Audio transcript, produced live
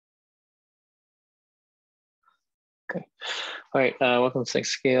Okay. All right. Welcome to SIG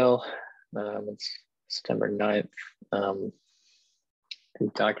Scale. It's September 9th.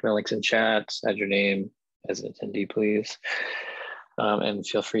 Document links in chat. Add your name as an attendee, please. And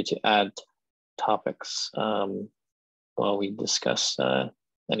feel free to add topics while we discuss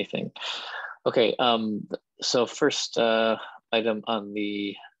anything. Okay. So first item on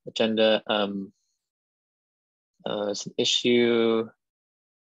the agenda is an issue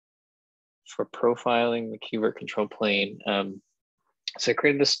for profiling the keyword control plane. So I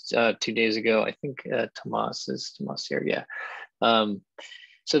created this 2 days ago. I think Tomas here, yeah.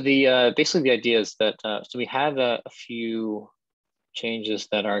 So the basically the idea is that so we had a few changes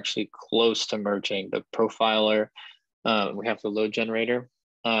that are actually close to merging the profiler. We have the load generator.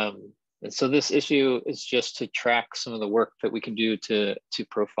 And so this issue is just to track some of the work that we can do to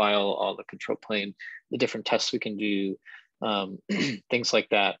profile all the control plane, the different tests we can do, things like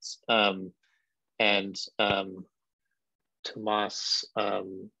that. And Tomas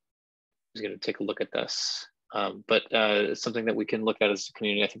is going to take a look at this. But it's something that we can look at as a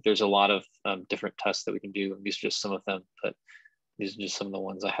community. I think there's a lot of different tests that we can do. And these are just some of them, but these are just some of the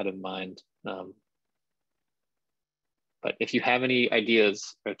ones I had in mind. But if you have any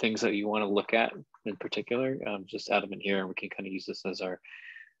ideas or things that you want to look at in particular, just add them in here and we can kind of use this as our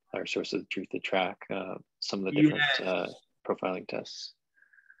source of truth to track some of the different profiling tests.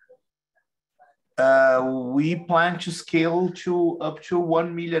 We plan to scale to up to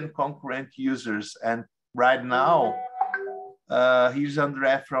 1 million concurrent users. And right now, here's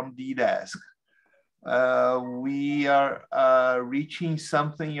Andre from DDesk. We are reaching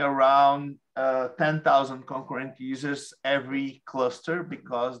something around 10,000 concurrent users every cluster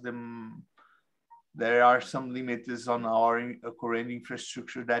because there are some limits on our current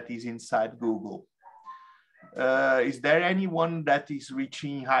infrastructure that is inside Google. Is there anyone that is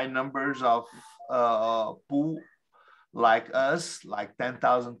reaching high numbers of pool like us, like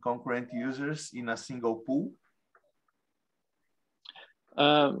 10,000 concurrent users in a single pool?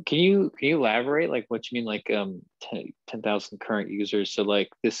 Can you elaborate like what you mean, like 10,000 current users? So like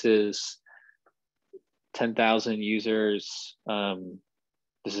this is 10,000 users.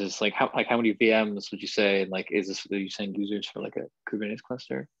 This is like how many VMs would you say? And like, is this, are you saying users for like a Kubernetes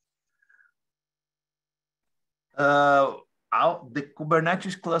cluster? The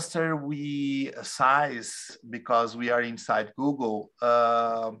Kubernetes cluster we size because we are inside Google.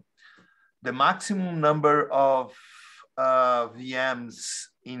 The maximum number of VMs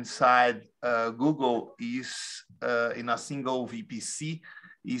inside Google is in a single VPC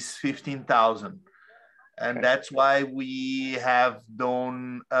is 15,000. And that's why we have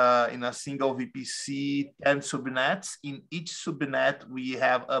done in a single VPC 10 subnets. In each subnet, we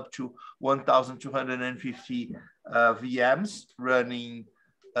have up to 1,250 VMs running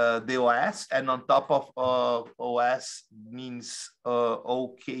the OS. And on top of OS means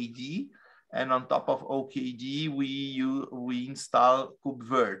OKD. And on top of OKD, we install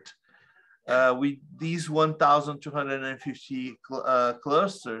KubeVirt. With these 1,250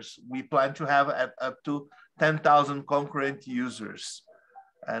 clusters, we plan to have up to 10,000 concurrent users.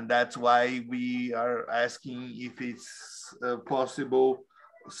 And that's why we are asking if it's possible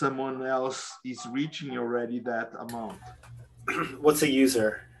someone else is reaching already that amount. What's a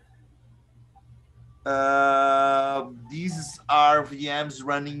user? These are VMs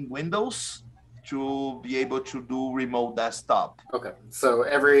running Windows to be able to do remote desktop. Okay, so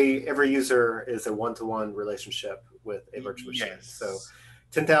every user is a one-to-one relationship with a virtual machine. Yes. So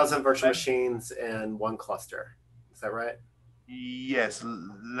 10,000 virtual machines and one cluster. Is that right? Yes.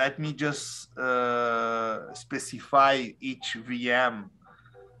 Let me just specify each VM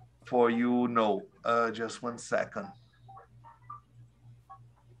for you know. Just 1 second.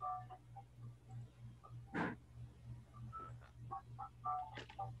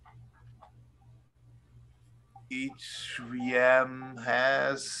 Each VM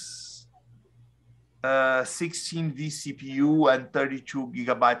has 16 vCPU and 32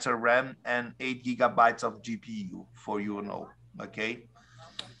 gigabytes of RAM and 8 gigabytes of GPU for you know, okay?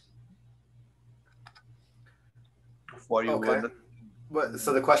 For you. Okay.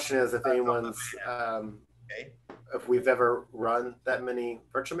 So the question is if anyone's, if we've ever run that many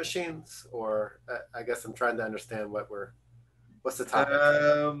virtual machines, or I guess I'm trying to understand what's the topic?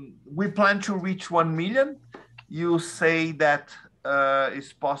 We plan to reach 1 million. You say that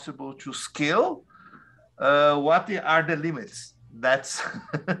it's possible to scale. What are the limits? That's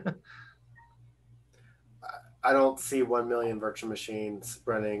I don't see 1 million virtual machines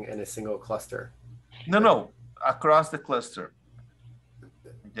running in a single cluster. No, across the cluster.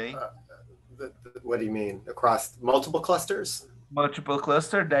 Okay. What do you mean? Across multiple clusters? Multiple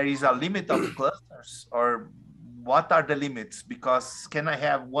cluster, there is a limit of clusters, or what are the limits? Because can I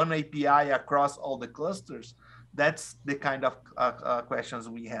have one API across all the clusters? That's the kind of questions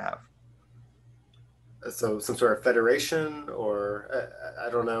we have. So some sort of federation, or I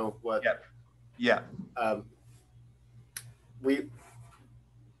don't know what. Yeah. Yeah.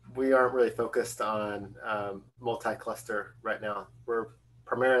 We aren't really focused on multi-cluster right now. We're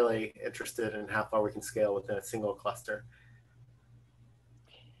primarily interested in how far we can scale within a single cluster.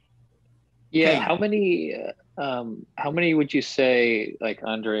 Yeah, Okay. how many would you say, like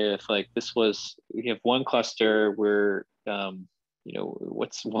Andre, if like this was, we have one cluster where you know,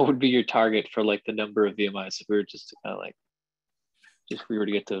 what would be your target for like the number of VMIs if we were just to kind of like, just if we were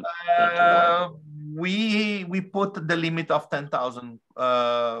to get to down to one? We put the limit of 10,000.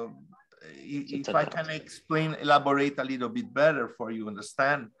 If 10, I can elaborate a little bit better for you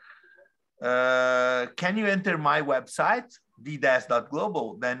understand, can you enter my website,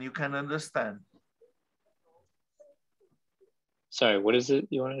 ddas.global? Then you can understand. Sorry, what is it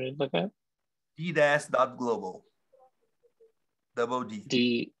you wanted to look at? ddas.global. Double D.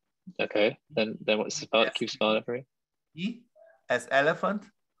 D. Okay. Then what's the spell? Keep spelling it for me. E as elephant,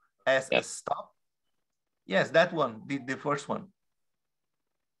 as Yep. stop. Yes, that one, the first one.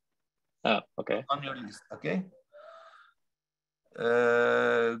 Oh, okay. On your list, okay?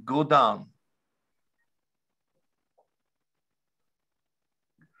 Go down.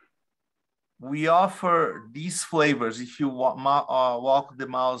 We offer these flavors. If you walk the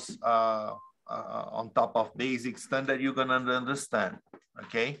mouse on top of basic standard, you're gonna understand,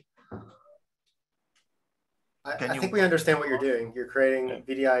 okay? I think we understand what you're doing. You're creating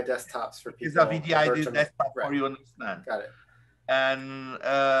VDI desktops for people. It's a VDI desktop for you understand. Got it. And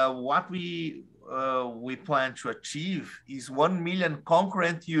what we plan to achieve is 1 million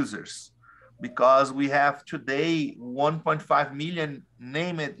concurrent users, because we have today 1.5 million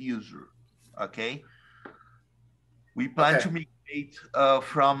named users. Okay. We plan to migrate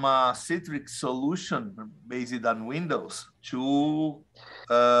from a Citrix solution based on Windows to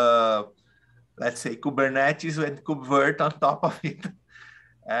let's say Kubernetes and KubeVirt on top of it.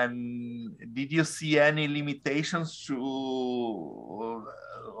 And did you see any limitations on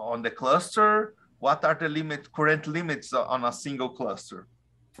the cluster? What are the current limits on a single cluster?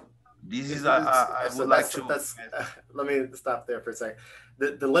 This is I would like to. Let me stop there for a second.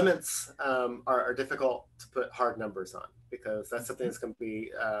 The limits are difficult to put hard numbers on, because that's something that's going to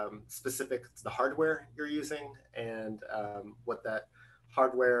be specific to the hardware you're using and what that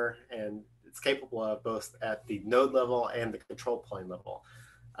hardware and it's capable of, both at the node level and the control plane level.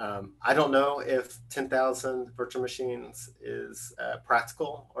 I don't know if 10,000 virtual machines is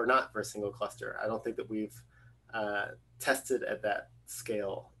practical or not for a single cluster. I don't think that we've tested at that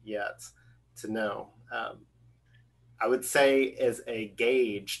scale yet to know. I would say as a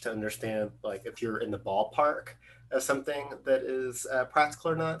gauge to understand, like if you're in the ballpark of something that is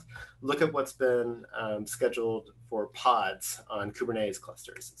practical or not, look at what's been scheduled for pods on Kubernetes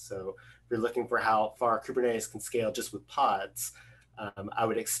clusters. So if you're looking for how far Kubernetes can scale just with pods, I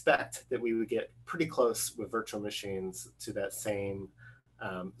would expect that we would get pretty close with virtual machines to that same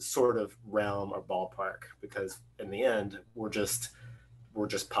sort of realm or ballpark, because in the end, we're just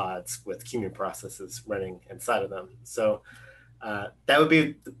pods with Qemu processes running inside of them. So that would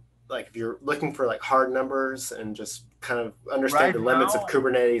be like, if you're looking for like hard numbers and just kind of understand the limits of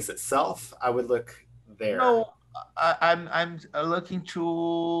Kubernetes itself, I would look there. No, I'm looking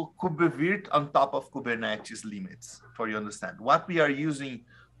to KubeVirt on top of Kubernetes limits, for you understand. What we are using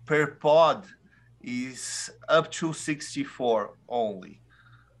per pod is up to 64 only.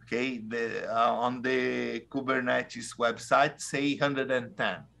 Okay, on the Kubernetes website, say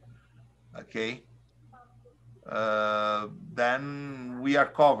 110. Okay, then we are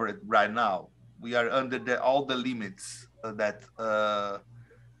covered right now. We are under all the limits that.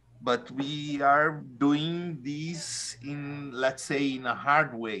 But we are doing this in, let's say, in a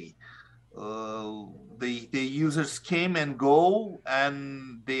hard way. The users came and go,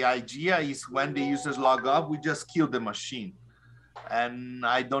 and the idea is when the users log off, we just kill the machine. And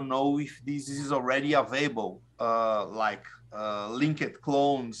I don't know if this is already available, like linked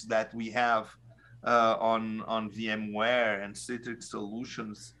clones that we have on VMware and Citrix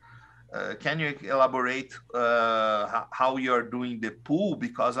solutions. Can you elaborate how you're doing the pool?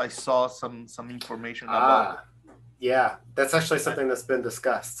 Because I saw some information about it. Yeah, that's actually something that's been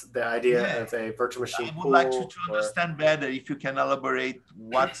discussed. The idea of a virtual machine pool. I would like to understand better if you can elaborate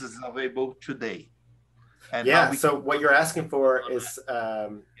what is available today. And yeah, so what you're asking for is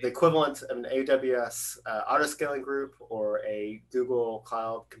the equivalent of an AWS auto-scaling group or a Google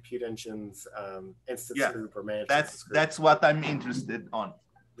Cloud Compute Engines instance group or management group. That's what I'm interested on.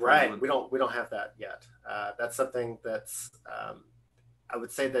 Right. We don't have that yet. That's something that's I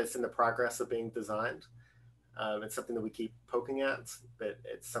would say that it's in the progress of being designed. It's something that we keep poking at, but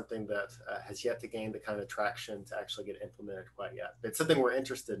it's something that has yet to gain the kind of traction to actually get implemented quite yet. It's something we're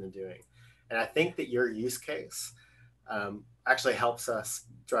interested in doing. And I think that your use case actually helps us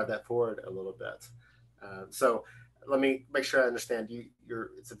drive that forward a little bit. So let me make sure I understand.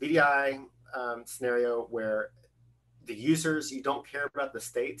 It's a VDI scenario where the users, you don't care about the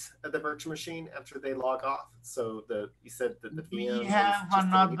state of the virtual machine after they log off. So you said that the VM. We have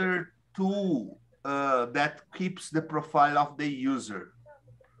another tool that keeps the profile of the user,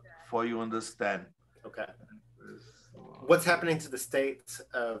 for you understand. Okay. What's happening to the state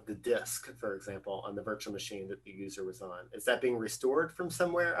of the disk, for example, on the virtual machine that the user was on? Is that being restored from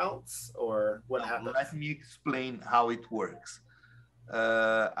somewhere else, or what happens? Let me explain how it works.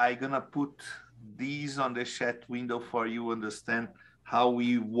 I'm gonna put these on the chat window for you understand how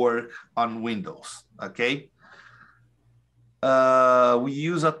we work on Windows, okay? We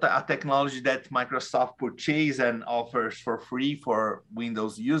use a technology that Microsoft purchased and offers for free for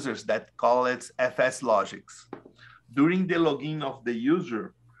Windows users that call it FS Logics. During the login of the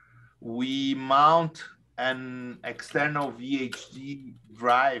user, we mount an external VHD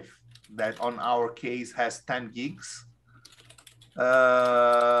drive that on our case has 10 gigs.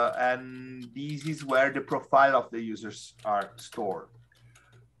 And this is where the profile of the users are stored.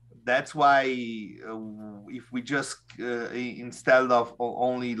 That's why if we just, instead of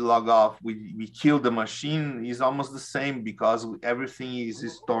only log off, we kill the machine, is almost the same because everything is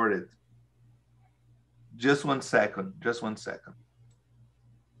stored. Just 1 second, just 1 second.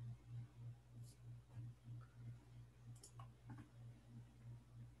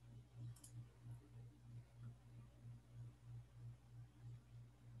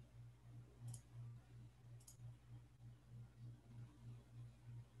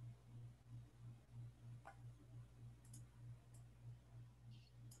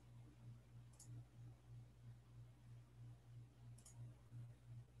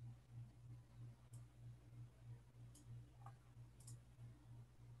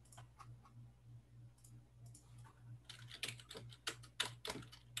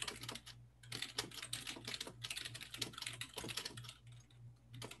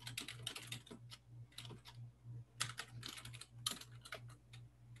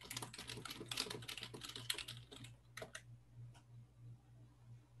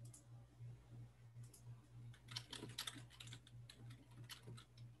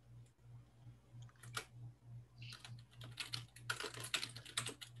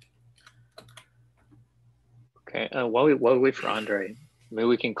 Okay, while we wait for Andre, maybe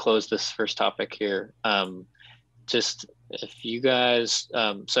we can close this first topic here. Just if you guys,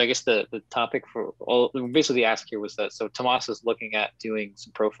 so I guess the topic for all, basically the ask here was that, so Tomas is looking at doing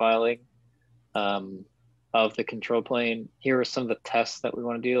some profiling of the control plane. Here are some of the tests that we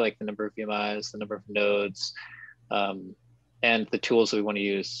want to do, like the number of VMIs, the number of nodes, and the tools that we want to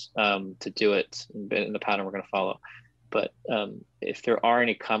use to do it in the pattern we're going to follow. But if there are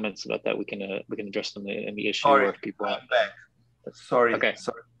any comments about that, we can address them in the issue. Sorry, or if people I'm back. Sorry, okay.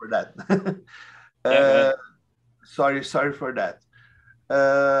 Sorry for that. Sorry for that.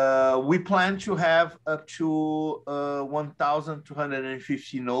 We plan to have up to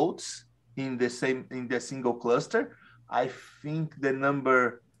 1,250 nodes in the single cluster. I think the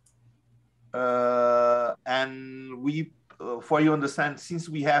number, and we, for you understand, since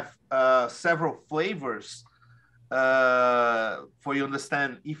we have several flavors. For you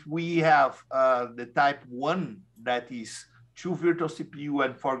understand, if we have the type 1, that is 2 virtual CPU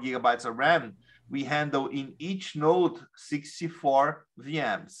and 4 gigabytes of RAM, we handle in each node 64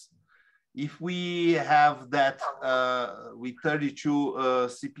 VMs. If we have that with 32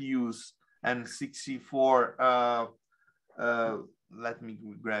 CPUs and 64, let me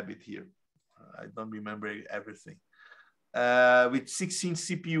grab it here. I don't remember everything. With 16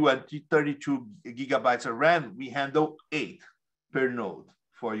 CPU and 32 gigabytes of RAM, we handle 8 per node,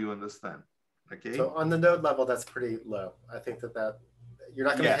 for you understand. Okay. So on the node level, that's pretty low. I think that you're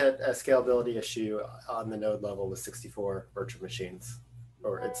not going to hit a scalability issue on the node level with 64 virtual machines,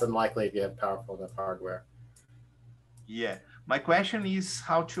 or it's unlikely if you have powerful enough hardware. Yeah. My question is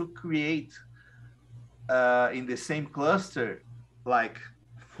how to create in the same cluster, like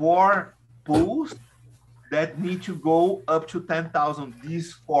 4 pools that need to go up to 10,000,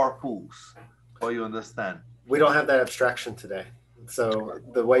 these 4 pools, for you understand. We don't have that abstraction today. So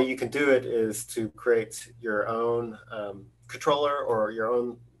the way you can do it is to create your own controller or your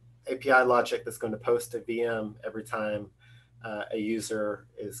own API logic that's going to post a VM every time a user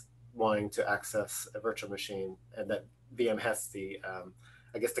is wanting to access a virtual machine, and that VM has the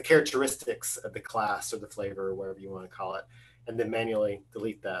I guess, the characteristics of the class or the flavor or whatever you want to call it, and then manually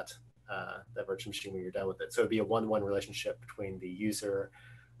delete that virtual machine when you're done with it. So it'd be a one-to-one relationship between the user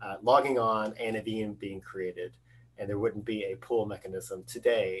logging on and a VM being created. And there wouldn't be a pull mechanism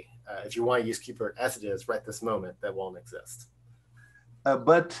today. If you want to use KubeVirt as it is right this moment, that won't exist.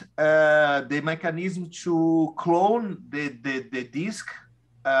 But the mechanism to clone the disk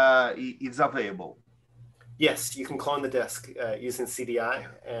is available. Yes, you can clone the disk using CDI.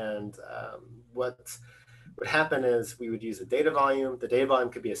 And what would happen is we would use a data volume. The data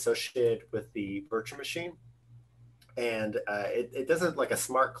volume could be associated with the virtual machine. And it does it like a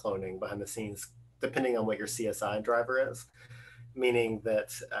smart cloning behind the scenes, depending on what your CSI driver is, meaning that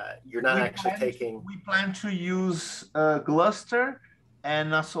you're not actually taking... We plan to use Gluster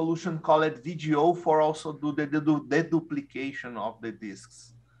and a solution called VGO for also do the deduplication of the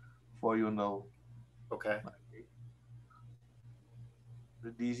disks, for Okay.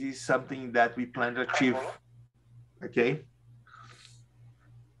 This is something that we plan to achieve. Okay.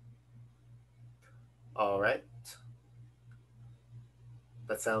 All right.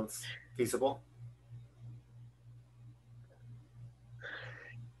 That sounds feasible.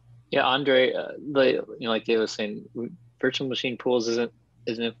 Yeah, Andre, like Dave was saying, virtual machine pools isn't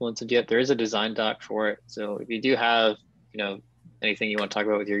implemented yet. There is a design doc for it. So if you do have, anything you want to talk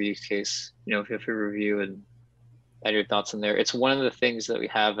about with your use case, feel free to review and add your thoughts in there. It's one of the things that we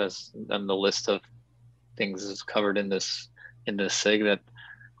have as on the list of things is covered in this SIG that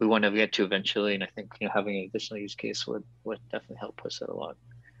we want to get to eventually. And I think having an additional use case would definitely help push it a lot.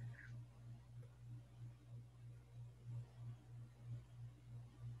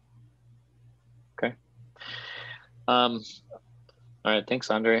 Okay. All right. Thanks,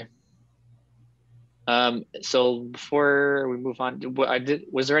 Andre. So before we move on,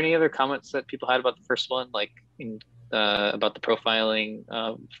 was there any other comments that people had about the first one, like about the profiling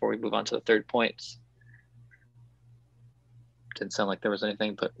before we move on to the third points? Didn't sound like there was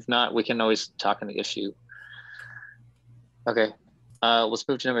anything, but if not, we can always talk on the issue. Okay, let's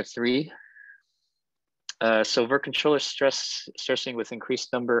move to number 3. So Vert controller stressing with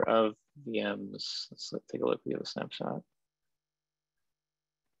increased number of VMs. Let's take a look. We have a snapshot.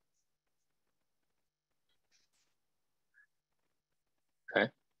 Okay.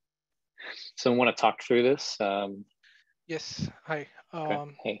 So I want to talk through this. Yes. Hi.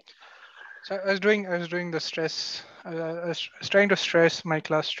 Okay. Hey. So I was doing the stress. I was trying to stress my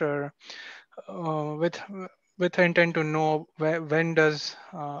cluster with the intent to know when does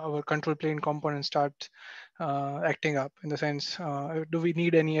our control plane component start acting up. In the sense, do we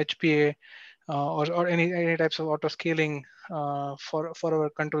need any HPA or any types of auto scaling for our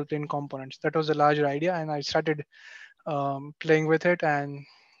control plane components? That was the larger idea, and I started playing with it. And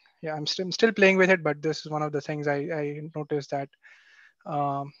yeah, I'm still playing with it, but this is one of the things I noticed that.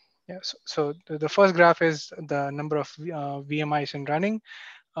 Yeah, so the first graph is the number of VMIs in running.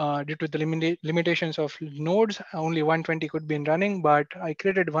 Due to the limitations of nodes, only 120 could be in running, but I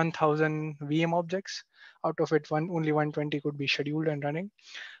created 1,000 VM objects. Out of it, only 120 could be scheduled and running.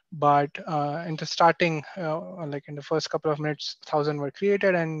 But in the starting, like in the first couple of minutes, 1,000 were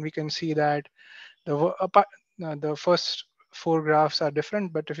created, and we can see that the first 4 graphs are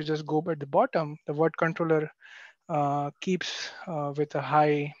different. But if you just go at the bottom, the Vert controller keeps with a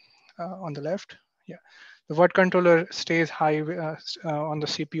high on the left. Yeah, the Vert controller stays high on the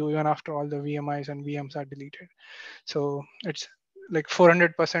CPU even after all the VMIs and VMs are deleted. So it's like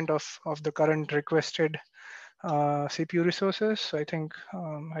 400% of the current requested CPU resources. So I think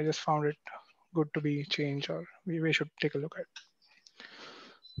I just found it good to be changed, or we should take a look at.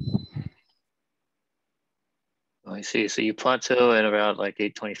 Oh, I see. So you plateau at about like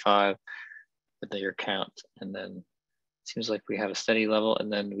 825 with your count, and then seems like we have a steady level,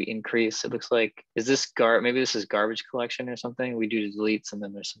 and then we increase. It looks like, is this maybe this is garbage collection or something? We do deletes and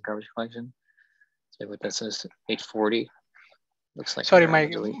then there's some garbage collection. So what that says 840. Looks like. Sorry,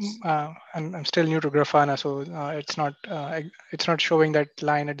 Mike. I'm still new to Grafana, so it's not showing that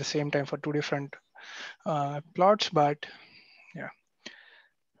line at the same time for 2 different plots. But yeah.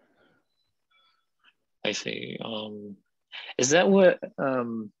 I see. Is that what?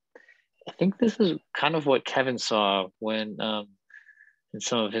 I think this is kind of what Kevin saw when in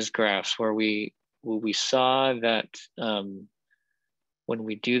some of his graphs, where we saw that when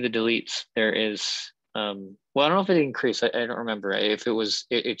we do the deletes, there is well, I don't know if it increased. I don't remember if it was.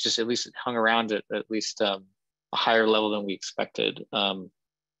 It just at least it hung around at least a higher level than we expected.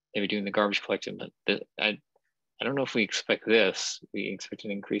 Maybe doing the garbage collection, but I don't know if we expect this. We expect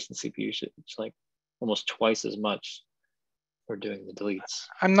an increase in CPU usage. It's like almost twice as much we're doing the deletes.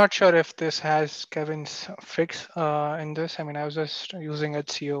 I'm not sure if this has Kevin's fix in this. I mean, I was just using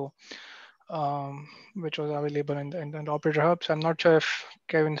HCO, which was available in the operator hub. So I'm not sure if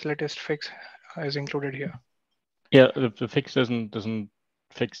Kevin's latest fix is included here. Yeah, the fix doesn't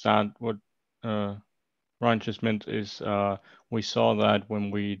fix that. What Ryan just meant is we saw that when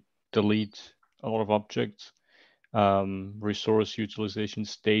we delete a lot of objects, resource utilization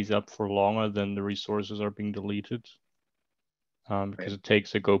stays up for longer than the resources are being deleted, because it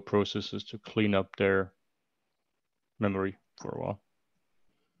takes the Go processes to clean up their memory for a while.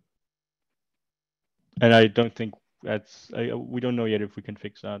 And I don't think we don't know yet if we can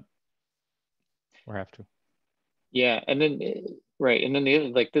fix that or have to. Yeah, and then right, and then the other,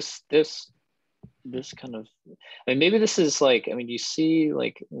 like this kind of, I mean, maybe this is like, I mean, you see,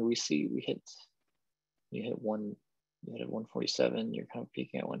 like you hit 147, you're kind of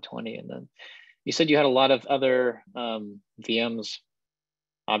peaking at 120, and then you said you had a lot of other VMs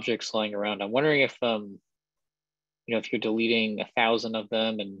objects lying around. I'm wondering if if you're deleting 1,000 of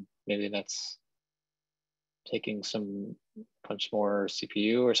them, and maybe that's taking some punch more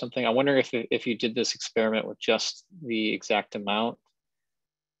CPU or something. I'm wondering if you did this experiment with just the exact amount,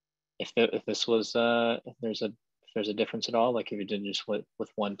 if this was if there's a difference at all, like if you did just with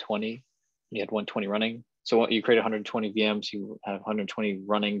 120, you had 120 running. So you create 120 VMs, you have 120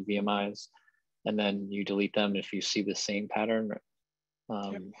 running VMIs, and then you delete them if you see the same pattern.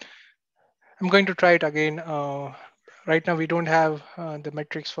 Yep. I'm going to try it again. Right now we don't have the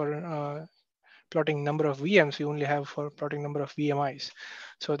metrics for plotting number of VMs. We only have for plotting number of VMIs.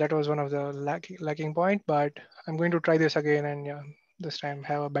 So that was one of the lacking point, but I'm going to try this again, and this time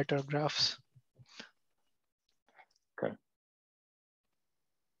have a better graphs. Okay.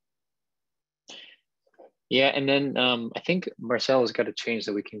 Yeah, and then I think Marcel has got a change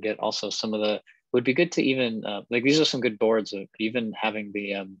that we can get also some of the, it would be good to even, like these are some good boards of even having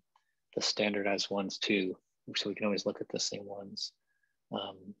the standardized ones too, so we can always look at the same ones.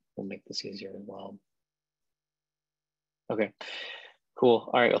 We'll make this easier as well. Okay, cool.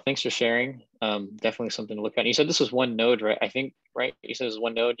 All right, well, thanks for sharing. Definitely something to look at. And you said this was one node, right? I think, right? You said it was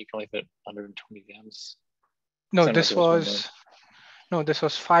one node, you can only fit 120 VMs. No, this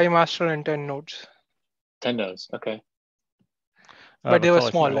was 5 master and 10 nodes. 10 nodes, okay. But they were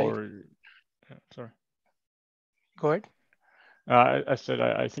small, like. Sorry. Go ahead. I said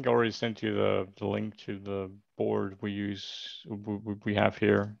I think I already sent you the link to the board we have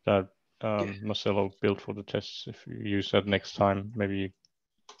here that Marcelo built for the tests. If you use that next time, maybe.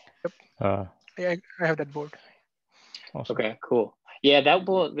 Yep. Yeah, I have that board. Awesome. Okay, cool. Yeah, that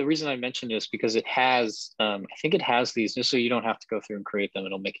will. The reason I mentioned this because it has. I think it has these just so you don't have to go through and create them.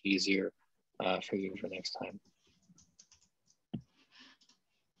 It'll make it easier for you for next time.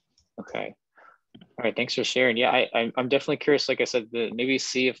 Okay. All right, thanks for sharing. Yeah, I'm definitely curious. Like I said, maybe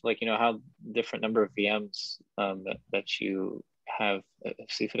see if how different number of VMs that you have,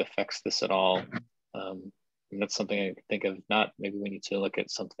 see if it affects this at all. And that's something I could think of. Not maybe we need to look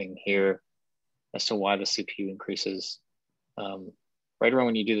at something here as to why the CPU increases right around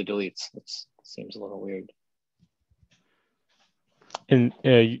when you do the deletes. It seems a little weird. And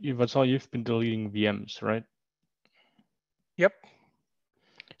that's all you've been deleting VMs, right? Yep.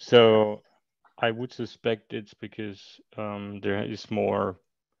 So I would suspect it's because there is more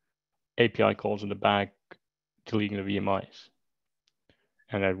API calls in the back deleting the VMIs,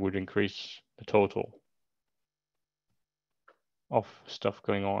 and that would increase the total of stuff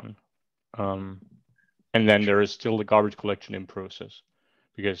going on. And then there is still the garbage collection in process,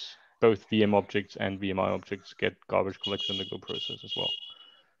 because both VM objects and VMI objects get garbage collected in the Go process as well.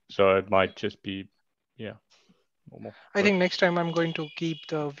 So it might just be, normal. I think next time I'm going to keep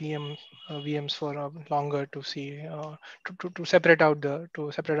the VMs for longer to see to separate out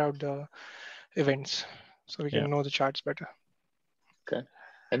the events, so we can know the charts better. Okay,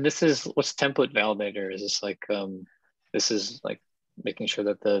 and this is what's template validator? Is this like this is like making sure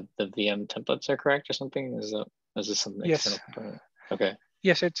that the VM templates are correct or something? Is this something external component? Okay.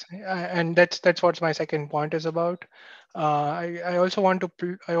 Yes, it's and that's what my second point is about. I also want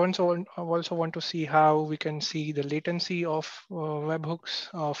to see how we can see the latency of webhooks.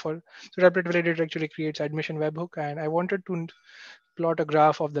 So Rapid Validator actually creates admission webhook, and I wanted to plot a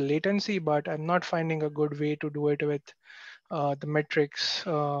graph of the latency, but I'm not finding a good way to do it with the metrics,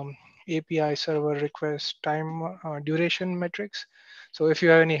 API server request time duration metrics. So if you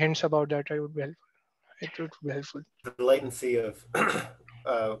have any hints about that, it would be helpful. The latency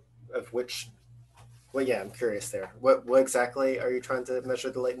of which, well, yeah, I'm curious there. What exactly are you trying to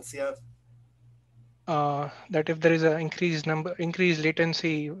measure the latency of? That if there is an increased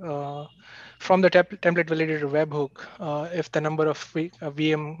latency from the template validator webhook if the number of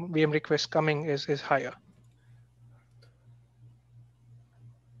VM requests coming is higher.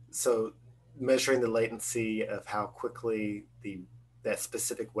 So measuring the latency of how quickly that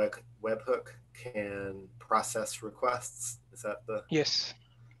specific webhook can process requests, is that the? Yes.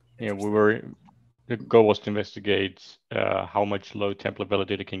 Yeah, the goal was to investigate how much load template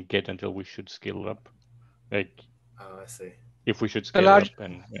validator can get until we should scale it up. Like, I see. if we should scale it up,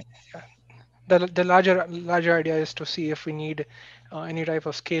 and yeah. The larger idea is to see if we need any type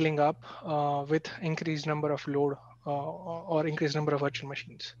of scaling up with increased number of load or increased number of virtual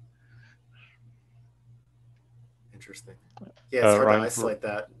machines. Interesting. Yeah, it's hard Ryan, to isolate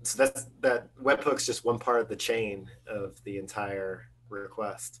that. So that webhook's just one part of the chain of the entire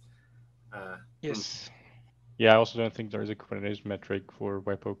request. Yes. Yeah, I also don't think there is a Kubernetes metric for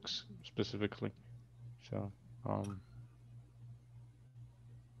webhooks specifically. So.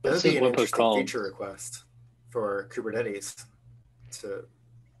 That would be an interesting feature request for Kubernetes to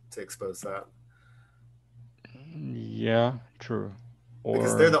expose that. Yeah, true. Or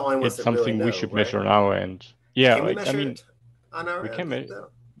because they're the only ones it's that something really know, we should right? measure on our end. Yeah, can we like, measure I mean, it on our we end? can No.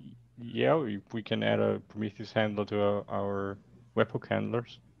 Yeah, we can add a Prometheus handler to our webhook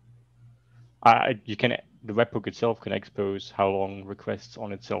handlers. The webhook itself can expose how long requests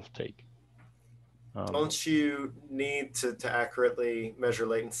on itself take. Don't you need to accurately measure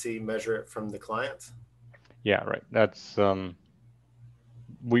latency, measure it from the client? Yeah, right. That's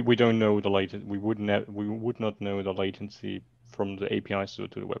we don't know the latency. We would not know the latency from the API server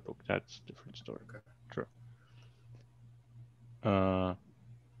to the webhook. That's a different story. Okay. True.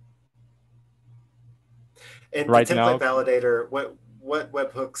 And right the template now, validator, what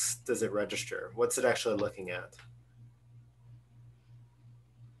webhooks does it register? What's it actually looking at?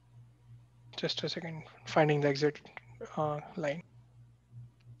 Just a second, finding the exit line.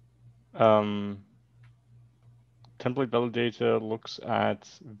 Template validator looks at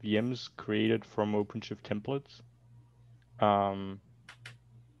VMs created from OpenShift templates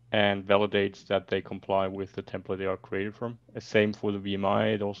and validates that they comply with the template they are created from. Same for the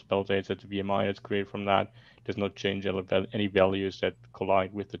VMI. It also validates that the VMI that's created from that does not change any values that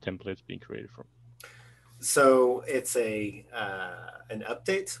collide with the templates being created from. So it's an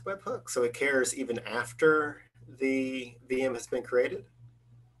update webhook. So it cares even after the VM has been created.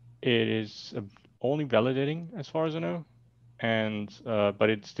 It is only validating, as far as I know, and but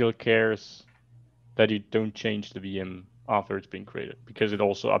it still cares that you don't change the VM after it's been created, because it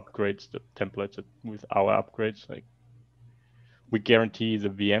also upgrades the templates with our upgrades. Like, we guarantee the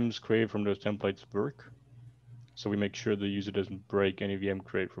VMs created from those templates work, so we make sure the user doesn't break any VM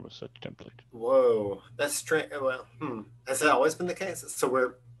created from a such template. Whoa, that's strange. Well, has that always been the case? So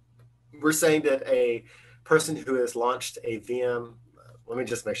we're saying that a person who has launched a VM, let me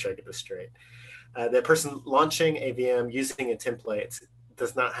just make sure I get this straight. The person launching a VM using a template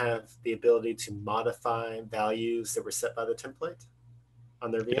does not have the ability to modify values that were set by the template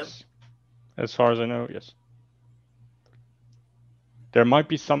on their VM? Yes. As far as I know, yes. There might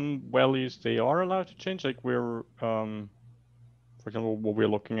be some values they are allowed to change. Like, we're, for example, what we're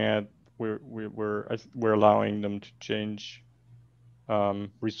looking at, we're allowing them to change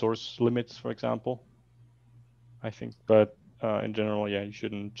resource limits, for example, I think. But in general, yeah, you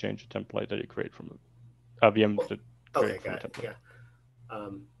shouldn't change a template that you create from a VM that created from a template. Yeah.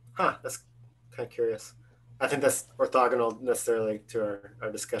 That's kind of curious. I think that's orthogonal necessarily to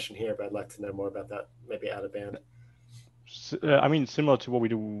our discussion here, but I'd like to know more about that, maybe out of band. I mean, similar to what we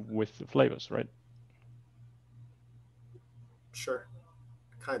do with the flavors, right? Sure,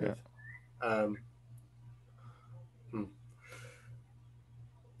 kind of.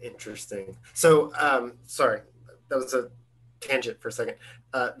 Interesting. So, sorry, that was a tangent for a second.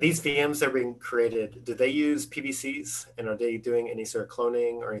 These VMs that are being created, do they use PVCs, and are they doing any sort of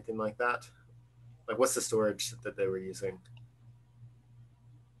cloning or anything like that? Like, what's the storage that they were using?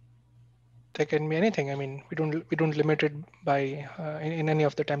 There can be anything. I mean, we don't limit it by in any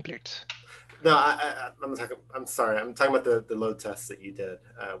of the templates. No, I'm sorry. I'm talking about the load tests that you did,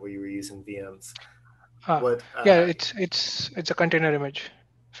 where you were using VMs. Yeah, it's a container image,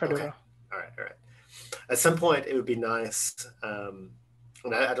 Fedora. Okay. All right. At some point, it would be nice, and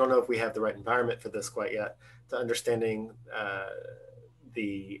I don't know if we have the right environment for this quite yet, to understanding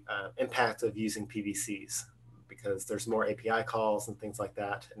the impact of using PVCs, because there's more API calls and things like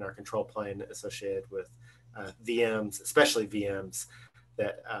that in our control plane associated with VMs, especially VMs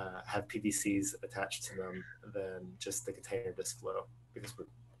that have PVCs attached to them than just the container disk flow, because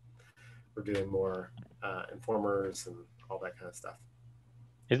we're doing more informers and all that kind of stuff.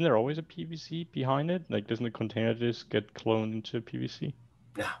 Isn't there always a PVC behind it? Like, doesn't the container disk get cloned into PVC?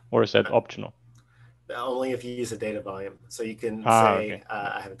 No. Or is that optional? Only if you use a data volume. So you can Okay. say,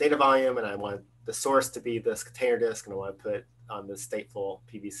 I have a data volume and I want the source to be this container disk and I want to put on the stateful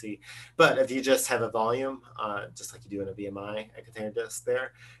PVC. But if you just have a volume, just like you do in a VMI, a container disk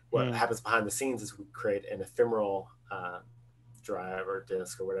there, what happens behind the scenes is we create an ephemeral drive or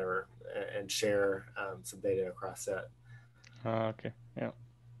disk or whatever and share some data across that. Okay, yeah.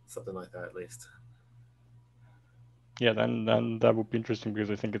 Something like that, at least. Yeah, then that would be interesting because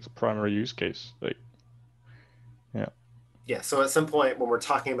I think it's a primary use case. Like, yeah. Yeah, so at some point when we're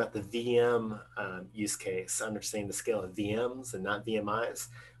talking about the VM use case, understanding the scale of VMs and not VMIs,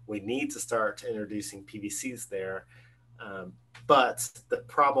 we need to start introducing PVCs there. But the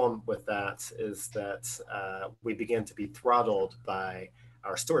problem with that is that we begin to be throttled by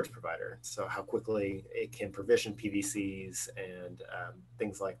our storage provider. So how quickly it can provision PVCs and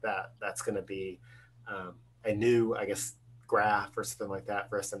things like that. That's going to be a new, I guess, graph or something like that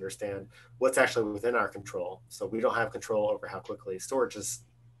for us to understand what's actually within our control. So we don't have control over how quickly storage is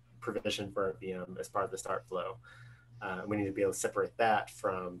provisioned for our VM as part of the start flow. We need to be able to separate that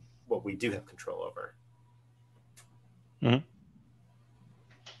from what we do have control over. Mm-hmm.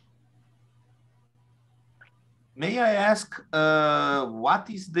 May I ask, what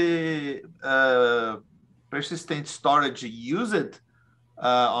is the persistent storage used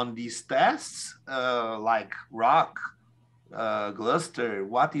on these tests, like ROC, Gluster?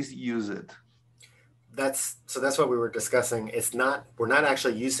 What is used? That's what we were discussing. We're not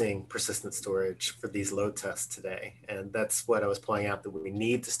actually using persistent storage for these load tests today. And that's what I was pointing out that we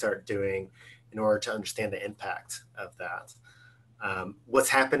need to start doing in order to understand the impact of that. What's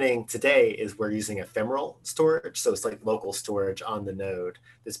happening today is we're using ephemeral storage. So it's like local storage on the node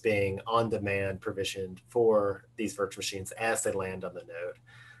that's being on demand provisioned for these virtual machines as they land on the node,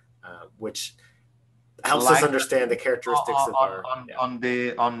 which helps us understand the characteristics of our on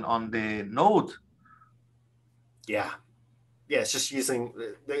the node. Yeah, it's just using,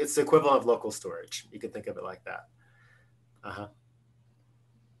 it's the equivalent of local storage. You could think of it like that.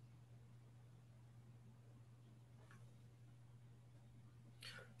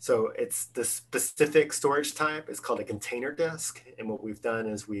 So it's the specific storage type. It's called a container disk. And what we've done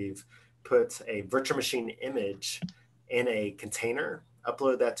is we've put a virtual machine image in a container,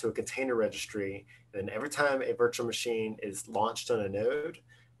 upload that to a container registry. And every time a virtual machine is launched on a node,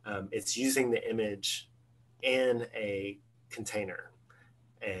 it's using the image in a container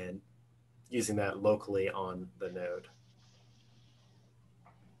and using that locally on the node.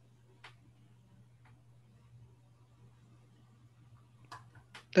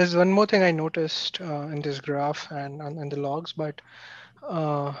 There's one more thing I noticed in this graph and in the logs, but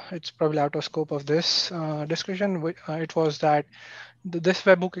it's probably out of scope of this discussion. It was that this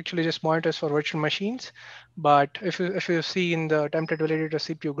webhook actually just monitors for virtual machines, but if you see in the template validator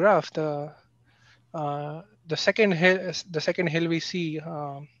CPU graph, the second hill we see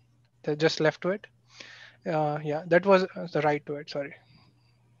that just left to it, yeah, that was the right to it. Sorry,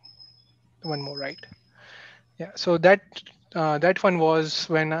 one more right. Yeah, so that one was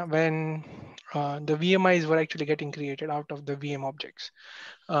when the VMIs were actually getting created out of the VM objects.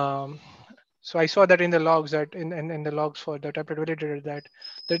 So I saw that in the logs that in the logs for the template validator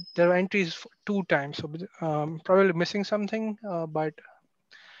that there are entries 2 times. So probably missing something, but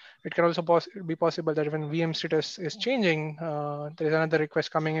it can also be possible that when VM status is changing, there is another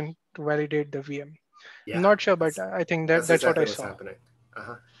request coming in to validate the VM. Yeah, I'm not sure, but I think that's exactly what I what's saw. happening.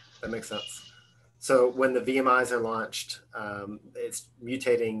 That makes sense. So when the VMIs are launched, it's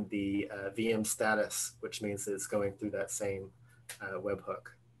mutating the VM status, which means that it's going through that same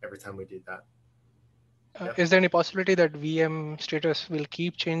webhook every time we do that. Yep. Is there any possibility that VM status will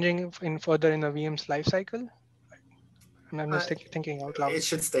keep changing further in the VM's life cycle? I'm just thinking out loud. It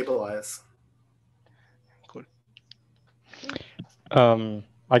should stabilize. Cool.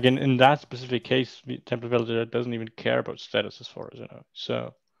 Again, in that specific case, the template validator doesn't even care about status as far as I know.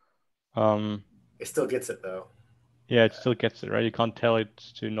 So, it still gets it though. Yeah, it still gets it, right? You can't tell it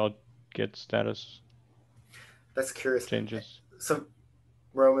to not get status. That's curious. Changes. So,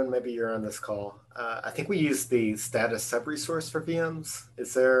 Roman, maybe you're on this call. I think we use the status sub-resource for VMs.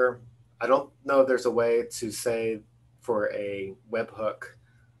 Is there, I don't know if there's a way to say for a webhook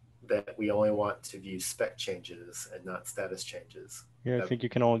that we only want to view spec changes and not status changes. Yeah, I think you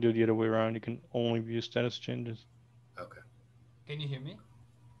can only do the other way around. You can only view status changes. Okay. Can you hear me?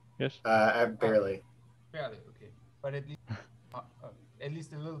 Yes. Barely. Barely, okay. But at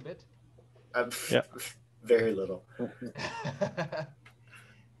least a little bit? Yeah. Very little.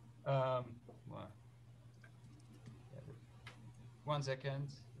 One second.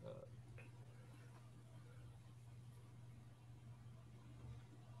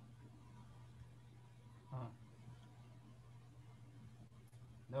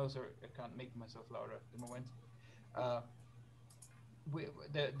 No, sorry, I can't make myself louder at the moment.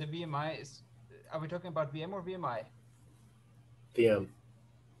 The VMI is, are we talking about VM or VMI? VM.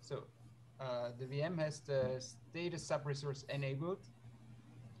 So the VM has the status subresource enabled.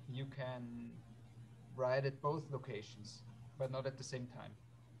 You can write at both locations, but not at the same time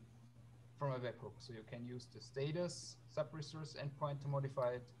from a webhook. So you can use the status subresource endpoint to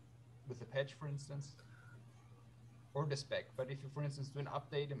modify it with a patch, for instance, or the spec. But if you, for instance, do an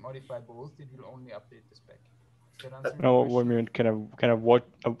update and modify both, it will only update the spec. Does that answer your No, I question? mean,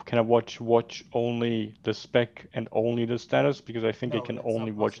 can I watch only the spec and only the status? Because I think I No, can it's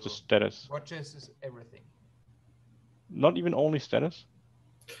only not watch the possible. status. Watches is everything. Not even only status?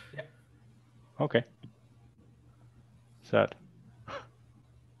 Yeah. Okay. Sad.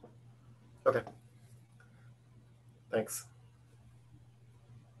 Okay. Thanks.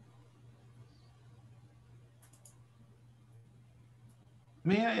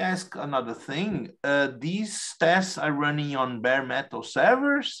 May I ask another thing? These tests are running on bare metal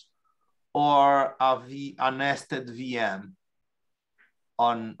servers or a nested VM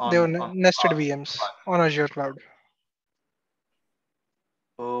They were on nested VMs on Azure Cloud.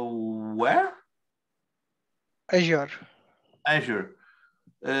 where? Azure. Azure.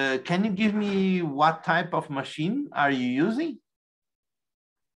 Can you give me what type of machine are you using?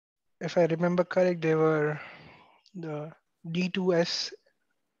 If I remember correct, they were the D2S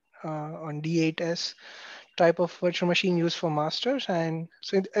on D8S type of virtual machine used for masters. And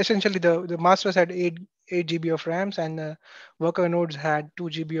so essentially the masters had 8 GB of RAMs and the worker nodes had 2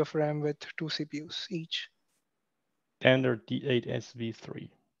 GB of RAM with 2 CPUs each. Standard D8SV3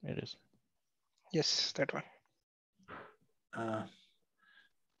 it is. Yes, that one.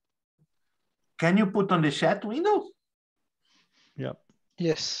 Can you put on the chat window? Yeah.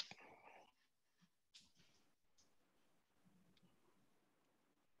 Yes.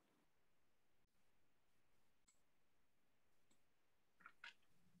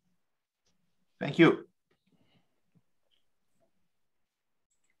 Thank you.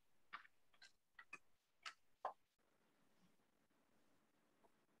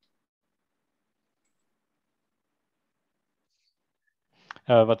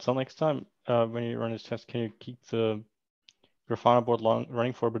 But so next time when you run this test, can you keep the Grafana board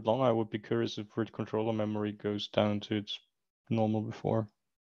running for a bit longer? I would be curious if root controller memory goes down to its normal before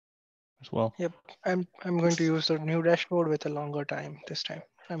as well. Yep. I'm going to use the new dashboard with a longer time this time.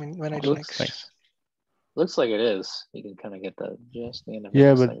 I mean, when I do next. Thanks. Looks like it is. You can kind of get that just the end of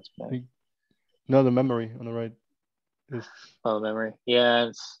Yeah, it. but no, the memory on the right is. Oh, memory. Yeah,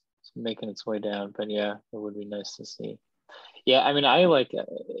 it's making its way down, but yeah, it would be nice to see. Yeah, I mean, I like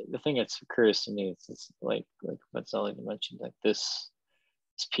the thing that's curious to me. It's like Mazzoli mentioned, like this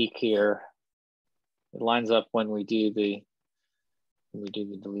peak here. It lines up when we do the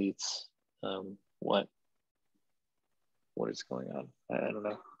deletes. What is going on? I don't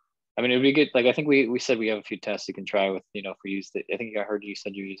know. I mean, it would be good. Like, I think we said we have a few tests you can try with, if we use I think I heard you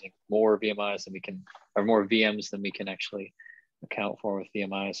said you're using more VMIs than we can, or more VMs than we can actually account for with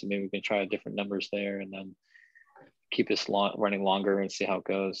VMI. So maybe we can try different numbers there and then keep this running longer and see how it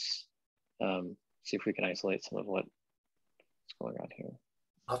goes. See if we can isolate some of what's going on here.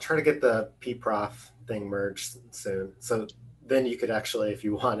 I'll try to get the pprof thing merged soon. So then you could actually, if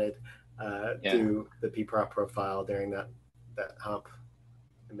you wanted, do the pprof profile during that hump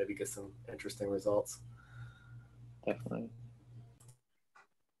and maybe get some interesting results. Definitely.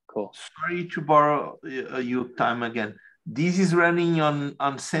 Cool. Sorry to borrow your time again. This is running on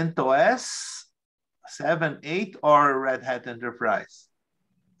CentOS 7, 8 or Red Hat Enterprise?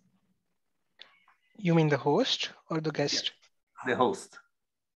 You mean the host or the guest? Yeah, the host.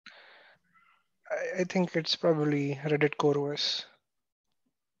 I think it's probably Reddit CoreOS.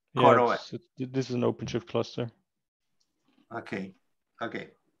 Yeah, this is an OpenShift cluster. Okay.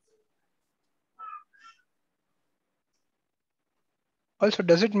 Also,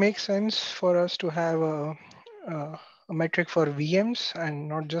 does it make sense for us to have a metric for VMs and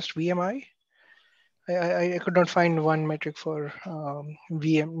not just VMI? I could not find one metric for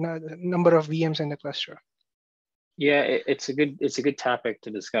number of VMs in the cluster. Yeah, it's a good topic to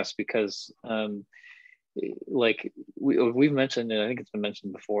discuss because like we've mentioned, and I think it's been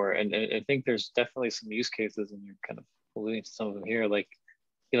mentioned before, and I think there's definitely some use cases, and you're kind of alluding to some of them here, like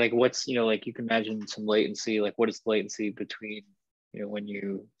what's like you can imagine some latency, like what is the latency between when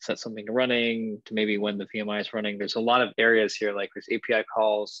you set something to running to maybe when the VMI is running. There's a lot of areas here, like there's API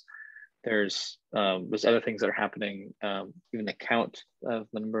calls, there's other things that are happening, even the count of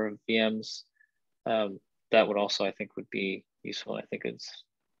the number of VMs. That would also, I think, would be useful. I think it's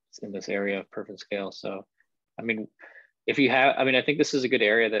in this area of perfect scale. So, I mean, if you have, I mean, I think this is a good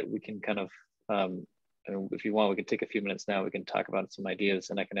area that we can kind of, if you want, we can take a few minutes now. We can talk about some ideas,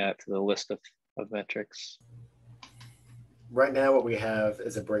 and I can add to the list of metrics. Right now, what we have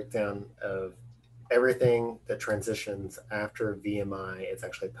is a breakdown of everything that transitions after VMI is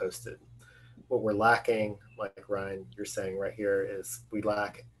actually posted. What we're lacking, like Ryan, you're saying right here, is we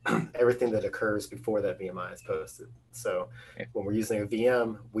lack everything that occurs before that VMI is posted. So when we're using a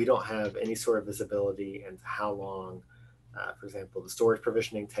VM, we don't have any sort of visibility into how long, for example, the storage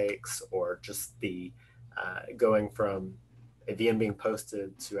provisioning takes, or just the going from a VM being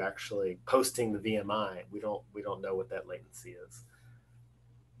posted to actually posting the VMI. We don't know what that latency is.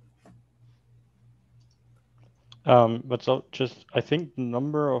 But so just, I think the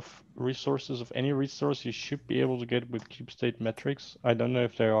number of resources of any resource you should be able to get with kube state metrics. I don't know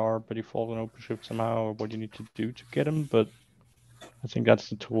if they are by default on OpenShift somehow, or what you need to do to get them, but I think that's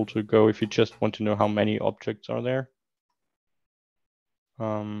the tool to go if you just want to know how many objects are there.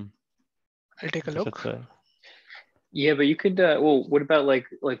 I'll take a look. Yeah, but you could, well, what about like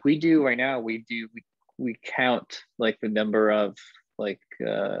we do right now, we count like the number of like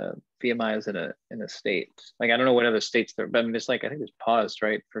VMIs in a state. Like, I don't know what other states there, but I mean, there's like, I think there's paused,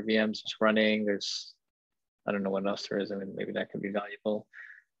 right, for VMs just running. There's, I don't know what else there is. I mean, maybe that could be valuable.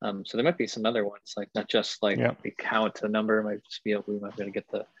 So there might be some other ones, like not just like the count, the number might just be able, we might be able to get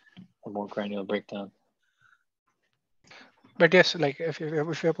a more granular breakdown. But yes, like if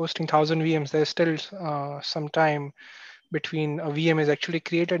you're posting 1,000 VMs, there's still some time between a VM is actually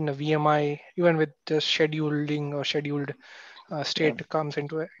created and a VMI, even with the scheduling or scheduled state comes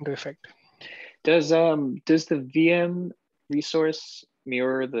into effect. Does the VM resource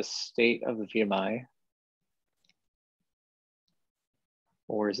mirror the state of the VMI?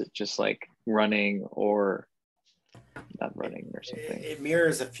 Or is it just like running or not running or something? It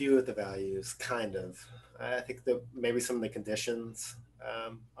mirrors a few of the values, kind of. I think that maybe some of the conditions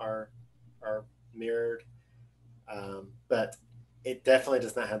are mirrored, but it definitely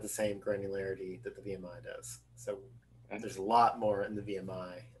does not have the same granularity that the VMI does. So there's a lot more in the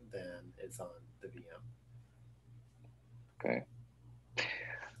VMI than is on the VM. Okay.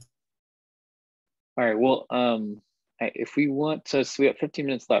 All right. Well, if we want to, so we have 15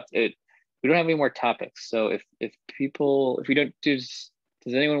 minutes left. We don't have any more topics. So if we don't do,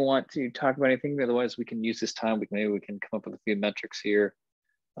 does anyone want to talk about anything? Otherwise, we can use this time. Maybe we can come up with a few metrics here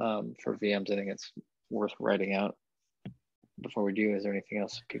for VMs. I think it's worth writing out. Before we do, is there anything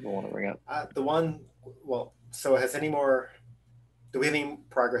else people want to bring up? So do we have any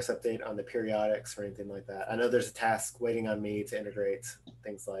progress update on the periodics or anything like that? I know there's a task waiting on me to integrate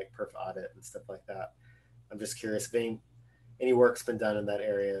things like perf audit and stuff like that. I'm just curious if any work's been done in that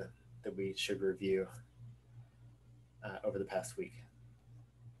area that we should review over the past week.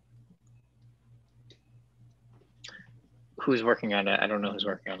 Who's working on it? I don't know who's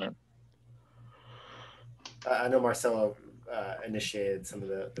working on it. I know Marcelo initiated some of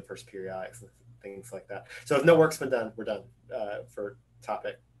the first periodics and things like that. So if no work's been done, we're done for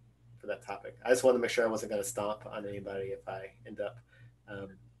that topic. I just wanted to make sure I wasn't going to stomp on anybody if I end up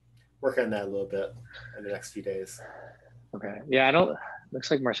working on that a little bit in the next few days. Okay. Yeah, looks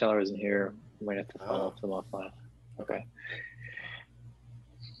like Marcelo isn't here. We might have to follow up them offline. Okay.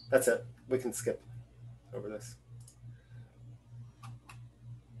 That's it. We can skip over this.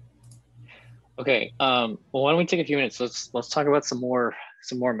 Okay. Well, why don't we take a few minutes? Let's talk about some more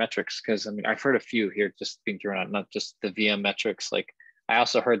metrics, because I mean, I've heard a few here just being thrown out, not just the VM metrics. Like, I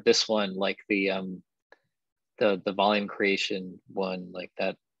also heard this one, like the volume creation one, like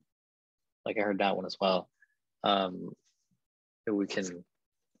that. Like, I heard that one as well. We can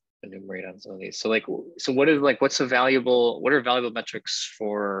enumerate on some of these. So what are valuable metrics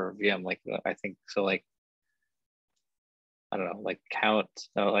for VM? Like, I think so. Like, I don't know, like count.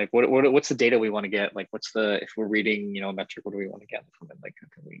 Like, what's the data we want to get? Like, if we're reading, a metric, what do we want to get from it? Like,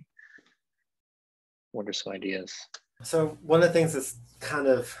 what are some ideas? So one of the things that's kind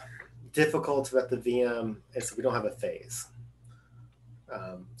of difficult about the VM is we don't have a phase.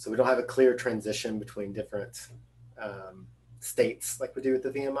 So we don't have a clear transition between different states like we do with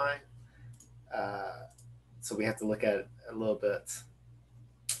the VMI. So we have to look at it a little bit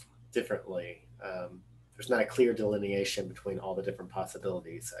differently. There's not a clear delineation between all the different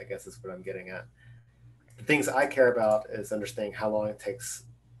possibilities, I guess is what I'm getting at. The things I care about is understanding how long it takes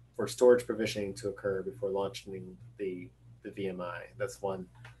for storage provisioning to occur before launching the VMI. That's one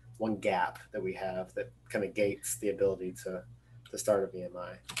gap that we have that kind of gates the ability to start a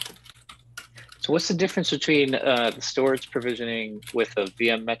VMI. So what's the difference between the storage provisioning with a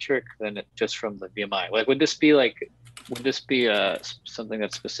VM metric than just from the VMI? Like, would this be something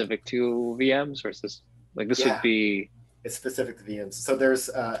that's specific to VMs, or is this like, this would be It's specific to VMs. So there's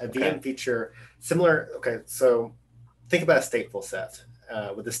a VM feature similar. Okay, so think about a stateful set.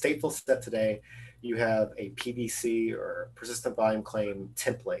 With the stateful set today, you have a PVC or persistent volume claim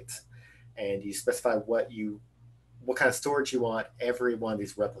template, and you specify what kind of storage you want every one of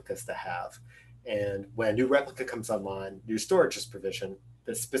these replicas to have. And when a new replica comes online, new storage is provisioned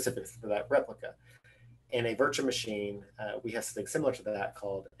that's specific for that replica. In a virtual machine, we have something similar to that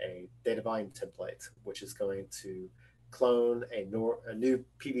called a data volume template, which is going to clone a new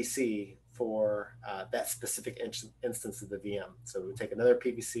PVC for that specific instance of the VM. So we take another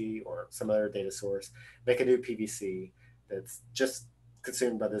PVC or some other data source, make a new PVC that's just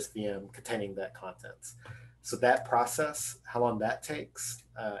consumed by this VM containing that contents. So that process, how long that takes,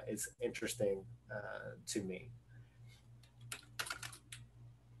 is interesting to me.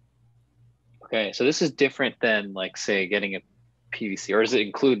 Okay, so this is different than like, say, getting a PVC, or does it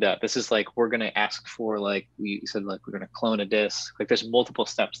include that? This is like, we're going to ask for, like we said, like we're going to clone a disk. Like there's multiple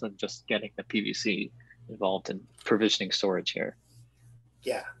steps than just getting the PVC involved in provisioning storage here.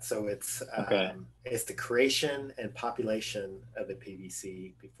 Yeah, so it's it's the creation and population of the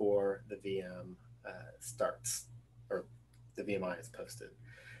PVC before the VM starts, or the VMI is posted.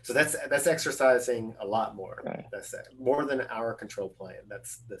 So that's exercising a lot more. Okay. That's more than our control plane.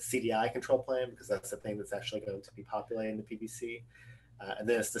 That's the CDI control plane, because that's the thing that's actually going to be populating the PVC. And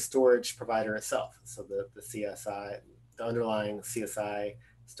then it's the storage provider itself. So the CSI, the underlying CSI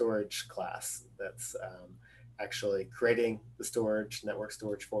storage class that's actually creating the storage, network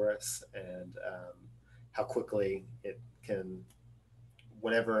storage for us, and how quickly it can,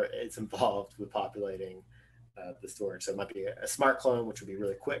 whatever is involved with populating the storage. So it might be a smart clone, which would be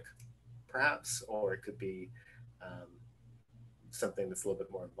really quick, perhaps, or it could be something that's a little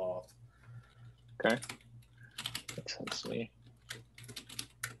bit more involved. Okay, makes sense to me.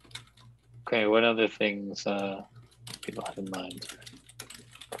 Okay, what other things people have in mind?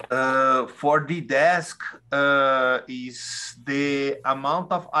 For the desk is the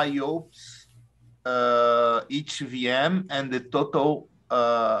amount of IOPS each VM and the total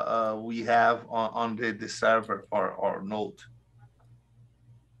we have on the server or node.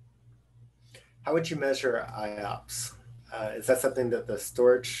 How would you measure IOPS? Is that something that the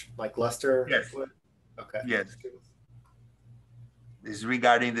storage, like Lustre, yes. would? Okay. Yes. It's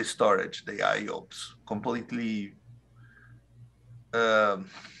regarding the storage, the IOPS. Completely.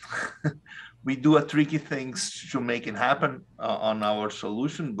 We do a tricky things to make it happen on our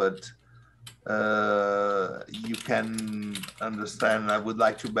solution, but you can understand. I would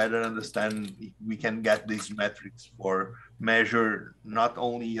like to better understand if we can get these metrics for measure not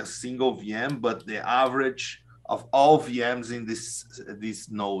only a single VM, but the average of all VMs in this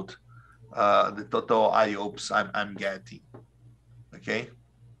node, the total IOPS I'm getting. Okay.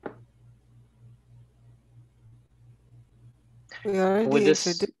 We already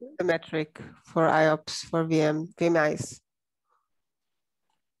introduced the metric for IOPS for VMIs.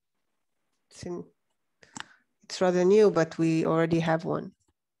 It's rather new, but we already have one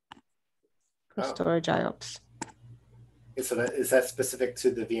for storage IOPS. So is that specific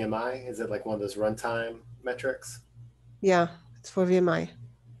to the VMI? Is it like one of those runtime metrics? Yeah, it's for VMI.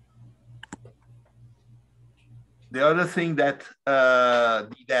 The other thing that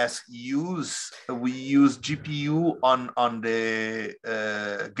the desk we use GPU on the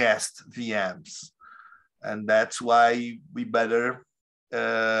guest VMs, and that's why we better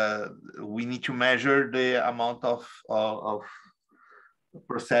we need to measure the amount of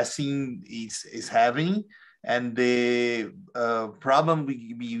processing is having, and the problem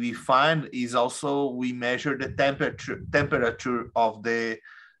we find is also we measure the temperature of the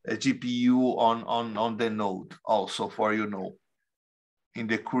GPU on the node also, for in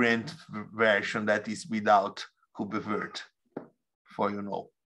the current version that is without KubeVirt, for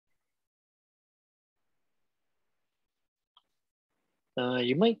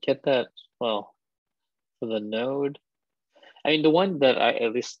you might get that, well, for the node. I mean, the one that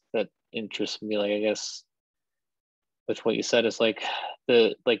at least that interests me, like, I guess with what you said, is like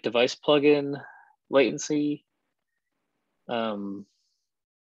the device plugin latency.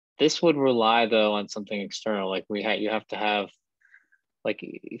 This would rely though on something external. Like you have to have, like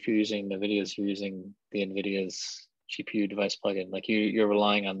if you're using NVIDIA's, you're using the NVIDIA's GPU device plugin. Like you're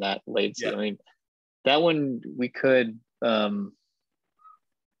relying on that latency. Yeah. I mean, that one we could. I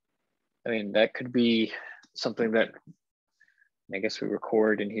mean, that could be something that I guess we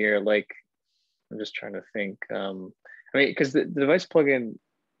record in here. Like I'm just trying to think. I mean, because the device plugin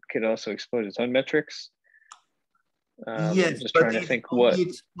could also expose its own metrics. Yes, just trying to think what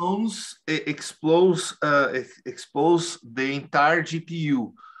it expose the entire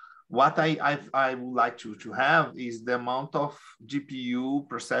GPU. What I would like to have is the amount of GPU,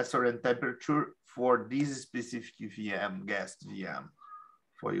 processor, and temperature for this specific VM, guest VM,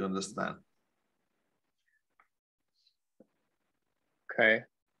 for you understand. Okay.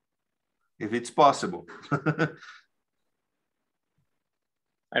 If it's possible.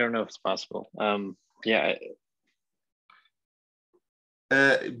 I don't know if it's possible. Yeah.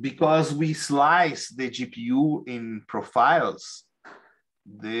 Because we slice the GPU in profiles,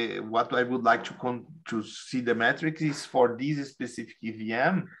 what I would like to see the metrics is for this specific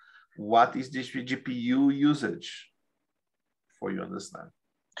VM, what is the GPU usage, for you understand?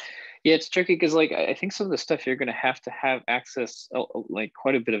 Yeah, it's tricky because like I think some of the stuff you're going to have access, like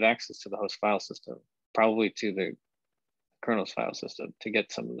quite a bit of access to the host file system, probably to the kernel's file system to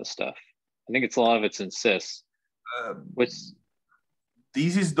get some of the stuff. I think it's a lot of it's in sys, which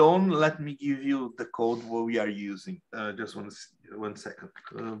this is done. Let me give you the code what we are using. Just one second.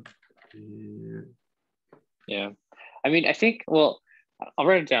 Yeah, I mean, I think, well, I'll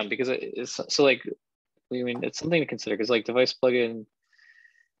write it down because it's so like, I mean, it's something to consider because like device plugin,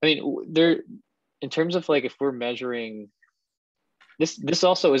 I mean, there, in terms of like, if we're measuring, this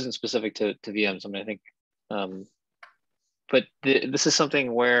also isn't specific to VMs. I mean, I think, but this is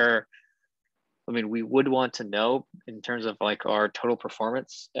something where, I mean, we would want to know in terms of like our total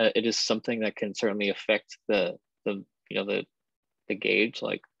performance. It is something that can certainly affect the gauge,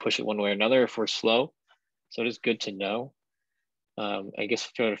 like push it one way or another if we're slow. So it is good to know. I guess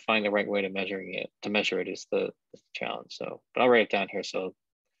trying to find the right way to measure it is the challenge. So, but I'll write it down here. So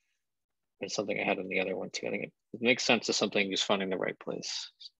it's something I had in the other one too. I think it makes sense to something just finding the right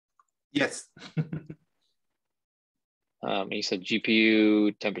place. Yes. You said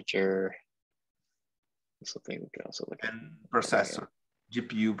GPU, temperature, something we can also look at. And processor,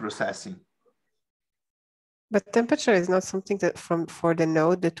 GPU processing. But temperature is not something that for the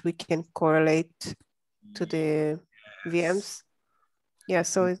node that we can correlate to the VMs. Yeah,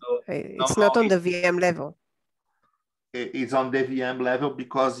 so it's not on the VM level. It's on the VM level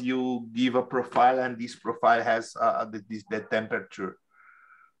because you give a profile and this profile has the temperature.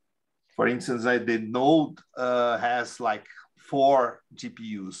 For instance, the node has like 4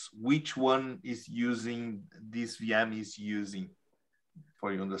 GPUs. Which one is using this VM is using,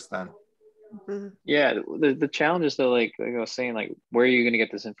 for you understand? Mm-hmm. Yeah, the challenge is though, like I was saying, like where are you going to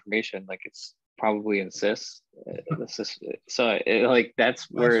get this information? Like it's probably in sys. So like that's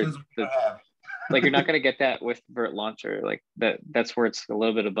where like you're not going to get that with Vert Launcher. Like that's where it's a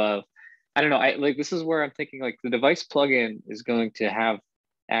little bit above. I don't know. This is where I'm thinking like the device plugin is going to have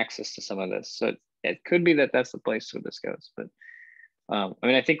access to some of this. So it could be that that's the place where this goes. But I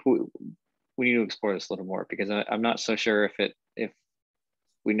mean, I think we need to explore this a little more because I'm not so sure if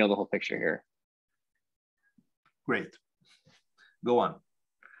we know the whole picture here. Great. Go on.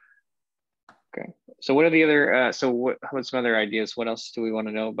 Okay. So what are the other, how about some other ideas? What else do we want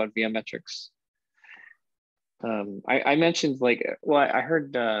to know about VM metrics? I mentioned like, well, I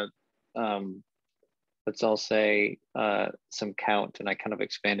heard, let's all say some count, and I kind of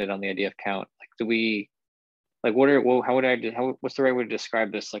expanded on the idea of count. Like, do we, like, what's the right way to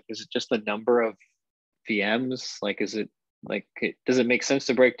describe this? Like, is it just the number of VMs? Like, is it like, does it make sense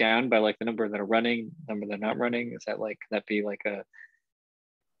to break down by like the number that are running, number that are not running? Is that like, could that be like a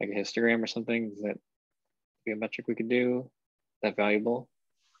histogram or something? Is that be a metric we could do? Is that valuable?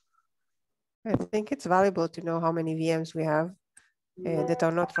 I think it's valuable to know how many VMs we have that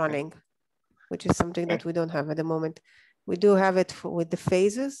are not running, which is something that we don't have at the moment. We do have it with the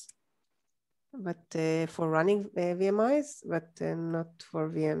phases, but for running VMIs, but not for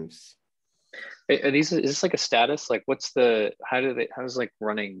VMs. Is this like a status? Like what's the, how does like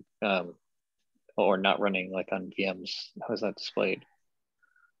running or not running like on VMs, how is that displayed?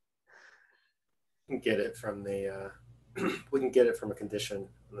 We can get it from the, we can get it from a condition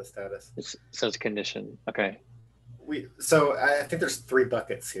on the status. So it's a condition, okay. So I think there's 3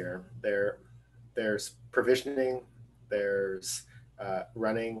 buckets here. There's provisioning, there's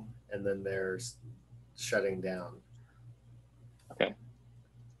running, and then there's shutting down. Okay.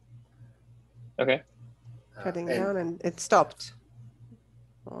 Okay. Shutting down and it stopped.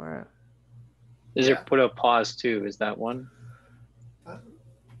 Or is there put a pause too? Is that one?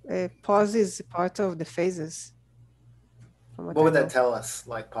 Pause is part of the phases. What would that tell us?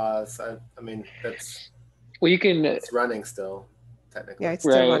 Like pause? I mean, that's. Well, you can. It's running still, technically. Yeah, it's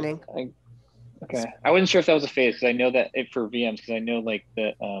still running. Okay, I wasn't sure if that was a phase because I know that for VMs, because I know like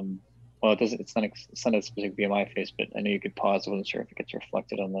the well, it doesn't. It's not a specific VMI phase, but I know you could pause. I wasn't sure if it gets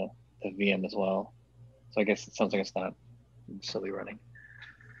reflected on the VM as well. So I guess it sounds like it's not solely running.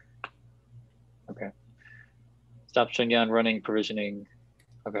 Okay. Stop, shutting down, running, provisioning.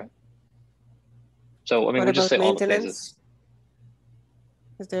 Okay. So, I mean, What we'll just say about all the maintenance? phases.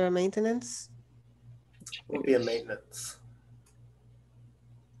 Is there a maintenance? Will be a maintenance.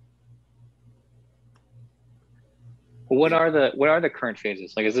 What are the current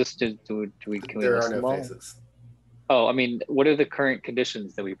phases? Like, is this can we There are list no them all? phases. Oh, I mean, what are the current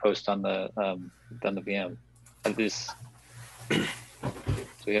conditions that we post on the VM? Of this, do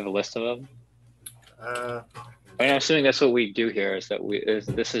we have a list of them? I mean, I'm assuming that's what we do here. Is that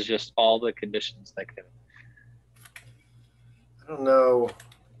this is just all the conditions that can. I don't know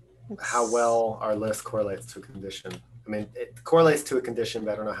how well our list correlates to a condition. I mean, it correlates to a condition,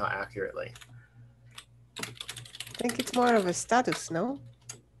 but I don't know how accurately. I think it's more of a status, no?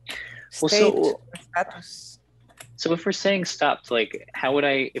 Well, State so status. So if we're saying stopped, like, how would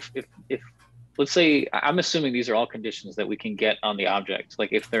I, if let's say, I'm assuming these are all conditions that we can get on the object. Like,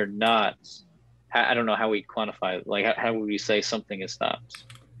 if they're not, I don't know how we quantify it. Like, how would we say something is stopped?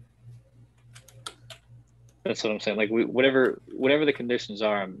 That's what I'm saying. Like, whatever the conditions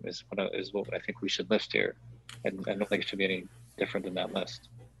are is what I think we should list here. And I don't think it should be any different than that list.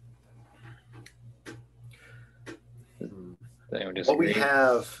 What we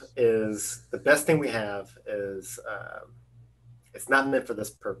have is, the best thing we have is, it's not meant for this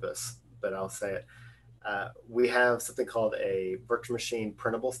purpose, but I'll say it. We have something called a virtual machine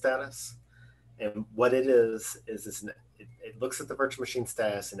printable status. And what it is it looks at the virtual machine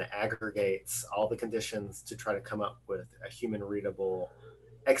status and it aggregates all the conditions to try to come up with a human readable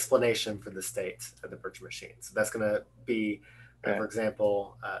explanation for the state of the virtual machine. So that's going to be, for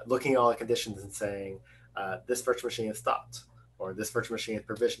example, looking at all the conditions and saying, this virtual machine is stopped, or this virtual machine is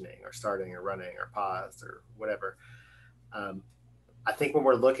provisioning or starting or running or paused or whatever. I think when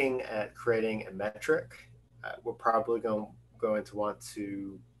we're looking at creating a metric, we're probably going to want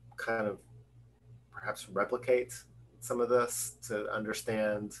to kind of perhaps replicate some of this to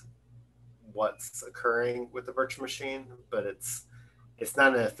understand what's occurring with the virtual machine, but it's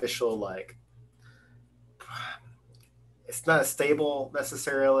not an official, like, it's not a stable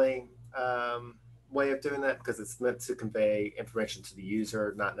necessarily way of doing that, because it's meant to convey information to the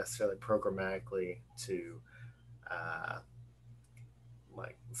user, not necessarily programmatically to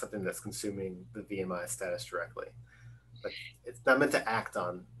like something that's consuming the VMI status directly. But it's not meant to act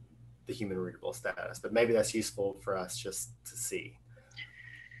on the human readable status, but maybe that's useful for us just to see.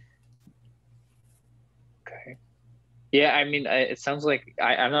 Okay. Yeah, I mean, it sounds like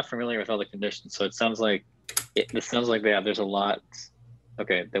I'm not familiar with all the conditions, so it sounds like there's a lot,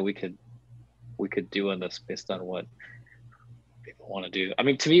 okay, that we could do on this based on what people want to do. I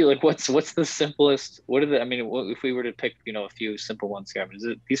mean, to me, like, what's the simplest? What are the? I mean, if we were to pick, a few simple ones here, I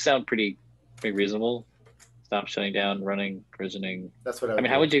mean, these sound pretty reasonable. Stop, shutting down, running, provisioning. That's what I mean, do.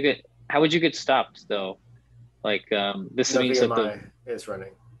 how would you get stopped though? Like, this means VMI that is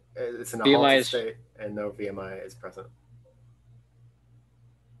running. It's in a VMI halted state, and no VMI is present.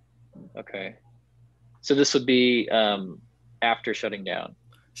 Okay, so this would be after shutting down.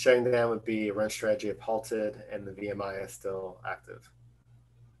 Shutting down would be a run strategy of halted, and the VMI is still active.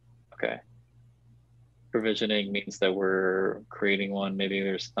 Okay. Provisioning means that we're creating one. Maybe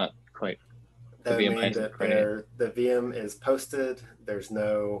there's not quite. That would mean that the VM is posted. There's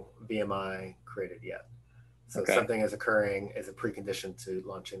no VMI created yet. So something is occurring as a precondition to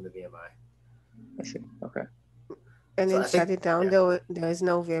launching the VMI. I see. Okay. And in shutting down, there is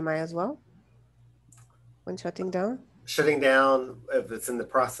no VMI as well? When shutting down? Shutting down, if it's in the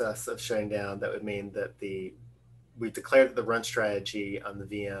process of shutting down, that would mean that we've declared that the run strategy on the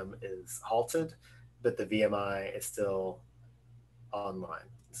VM is halted, but the VMI is still online.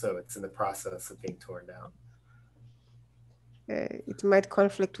 So it's in the process of being torn down. It might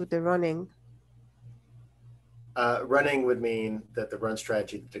conflict with the running. Running would mean that the run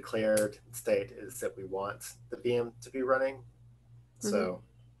strategy, the declared state, is that we want the VM to be running. So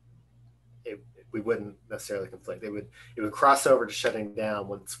we wouldn't necessarily conflict. It would cross over to shutting down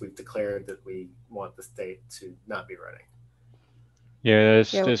once we've declared that we want the state to not be running. Yeah,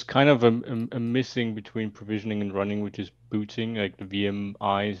 there's kind of a missing between provisioning and running, which is booting. Like the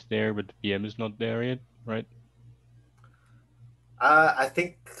VMI is there, but the VM is not there yet, right? I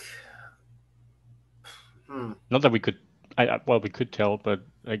think. Not that we could. Well, we could tell, but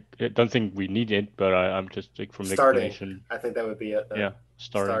I don't think we need it. But I'm just like from the explanation. I think that would be it. Then. Yeah,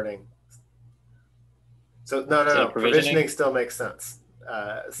 starting. So no. Provisioning still makes sense.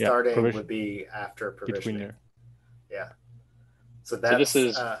 Starting would be after provisioning. Between there. Yeah. So this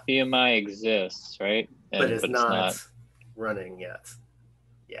is VMI exists, right? But it's not running yet.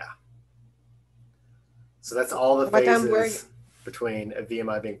 Yeah. So that's all the phases between a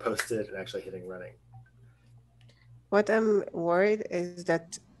VMI being posted and actually hitting running. What I'm worried is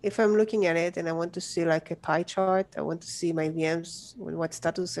that if I'm looking at it and I want to see like a pie chart, I want to see my VMs with what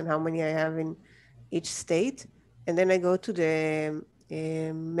status and how many I have in each state. And then I go to the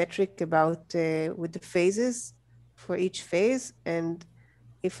metric about with the phases for each phase. And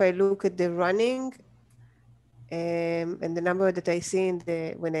if I look at the running and the number that I see in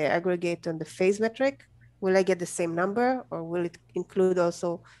the, when I aggregate on the phase metric, will I get the same number, or will it include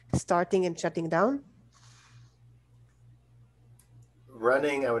also starting and shutting down?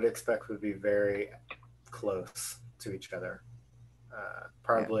 Running, I would expect, would be very close to each other,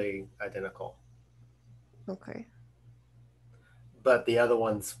 probably identical. Okay. But the other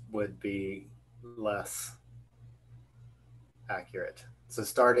ones would be less accurate. So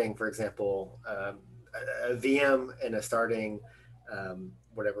starting, for example, a VM and a starting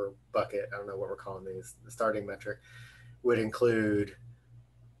whatever bucket, I don't know what we're calling these, the starting metric would include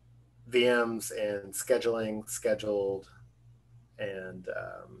VMs and scheduling, scheduled, and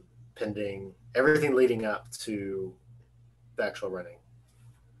pending, everything leading up to the actual running.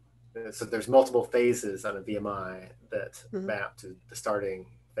 So there's multiple phases on a VMI that map to the starting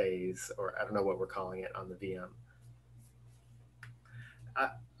phase, or I don't know what we're calling it on the VM.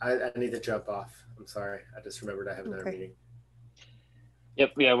 I need to jump off. I'm sorry. I just remembered I have another meeting.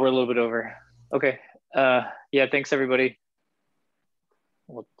 Yep. Yeah, we're a little bit over. Okay. Yeah, thanks everybody.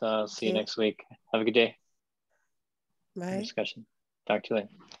 We'll see you next week. Have a good day. Bye. Discussion. Talk to you later.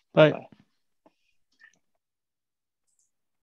 Bye. Bye.